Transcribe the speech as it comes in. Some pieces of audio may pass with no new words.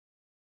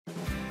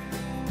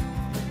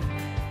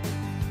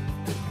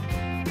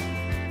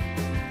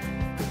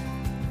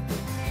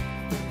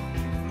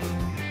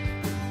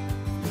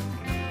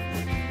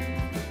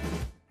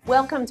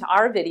Welcome to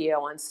our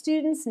video on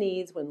students'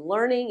 needs when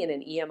learning in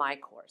an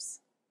EMI course.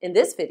 In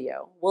this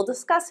video, we'll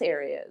discuss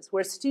areas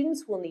where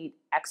students will need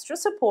extra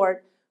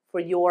support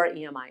for your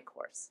EMI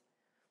course.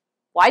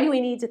 Why do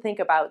we need to think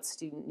about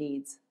student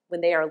needs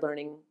when they are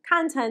learning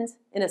content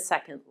in a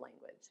second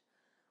language?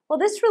 Well,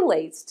 this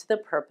relates to the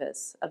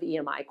purpose of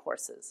EMI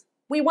courses.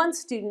 We want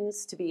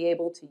students to be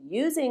able to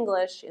use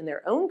English in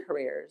their own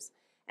careers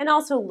and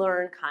also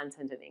learn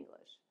content in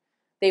English.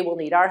 They will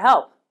need our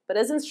help. But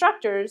as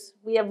instructors,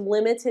 we have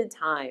limited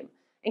time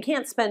and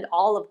can't spend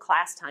all of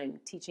class time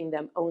teaching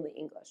them only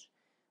English.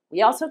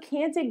 We also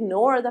can't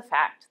ignore the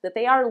fact that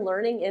they are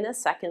learning in a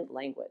second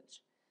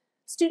language.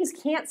 Students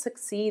can't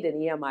succeed in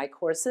EMI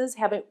courses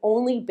having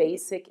only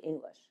basic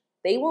English.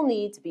 They will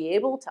need to be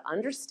able to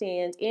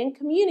understand and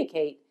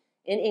communicate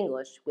in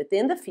English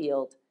within the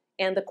field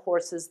and the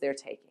courses they're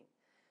taking.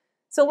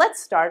 So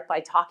let's start by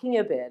talking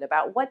a bit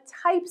about what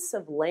types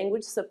of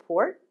language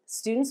support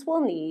students will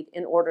need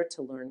in order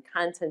to learn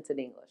content in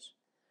English.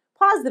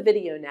 Pause the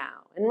video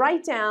now and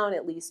write down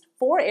at least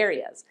 4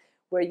 areas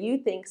where you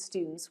think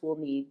students will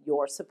need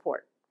your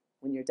support.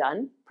 When you're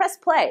done, press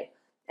play,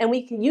 and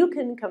you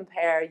can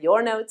compare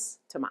your notes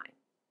to mine.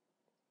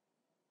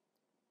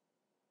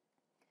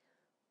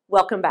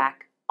 Welcome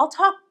back. I'll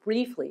talk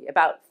briefly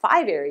about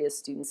 5 areas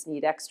students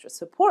need extra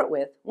support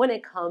with when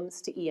it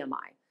comes to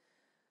EMI.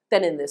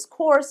 Then in this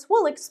course,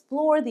 we'll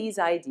explore these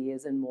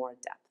ideas in more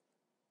depth.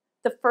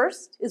 The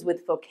first is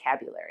with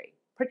vocabulary,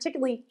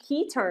 particularly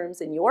key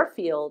terms in your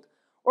field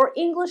or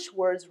English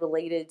words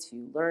related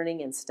to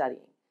learning and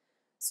studying.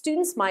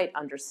 Students might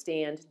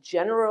understand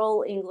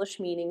general English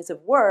meanings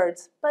of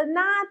words, but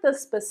not the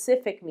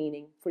specific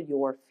meaning for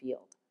your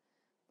field.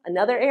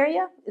 Another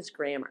area is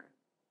grammar.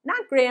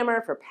 Not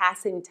grammar for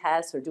passing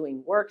tests or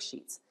doing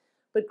worksheets,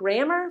 but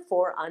grammar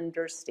for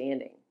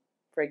understanding.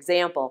 For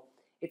example,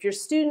 if your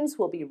students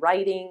will be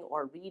writing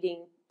or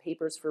reading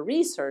papers for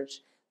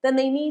research, then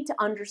they need to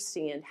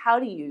understand how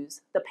to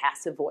use the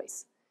passive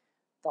voice.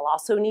 They'll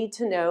also need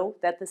to know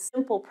that the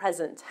simple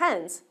present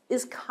tense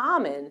is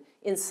common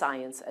in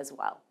science as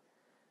well.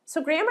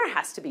 So grammar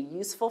has to be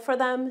useful for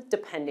them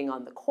depending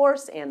on the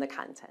course and the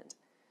content.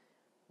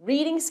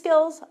 Reading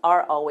skills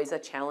are always a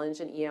challenge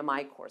in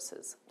EMI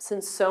courses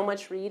since so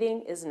much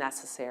reading is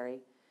necessary.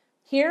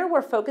 Here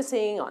we're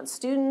focusing on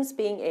students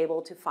being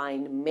able to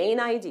find main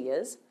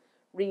ideas,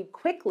 read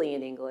quickly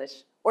in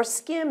English, or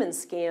skim and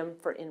scan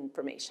for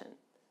information.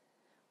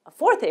 A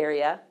 4th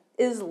area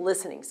is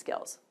listening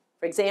skills.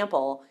 For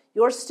example,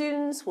 your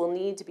students will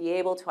need to be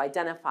able to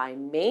identify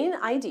main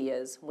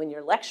ideas when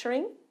you're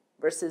lecturing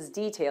versus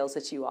details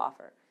that you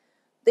offer.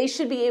 They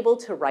should be able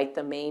to write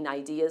the main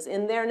ideas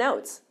in their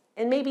notes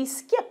and maybe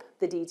skip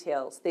the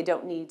details they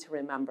don't need to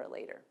remember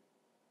later.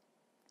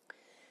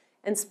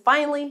 And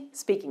finally,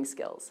 speaking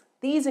skills.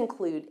 These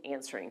include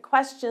answering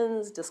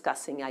questions,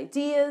 discussing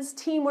ideas,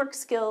 teamwork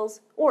skills,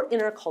 or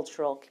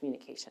intercultural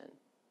communication.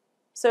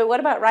 So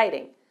what about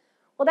writing?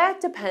 Well,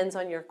 that depends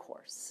on your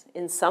course.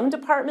 In some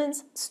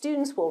departments,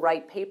 students will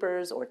write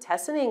papers or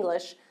tests in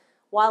English,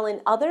 while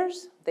in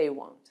others, they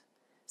won't.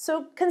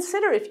 So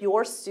consider if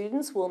your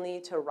students will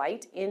need to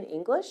write in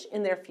English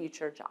in their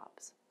future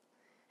jobs.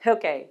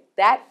 Okay,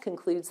 that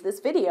concludes this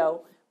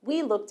video.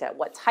 We looked at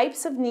what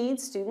types of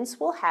needs students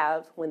will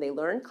have when they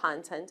learn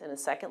content in a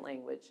second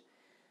language.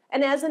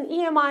 And as an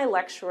EMI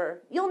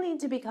lecturer, you'll need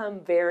to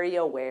become very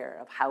aware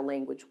of how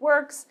language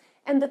works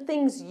and the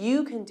things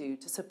you can do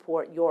to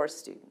support your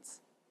students.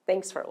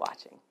 Thanks for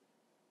watching.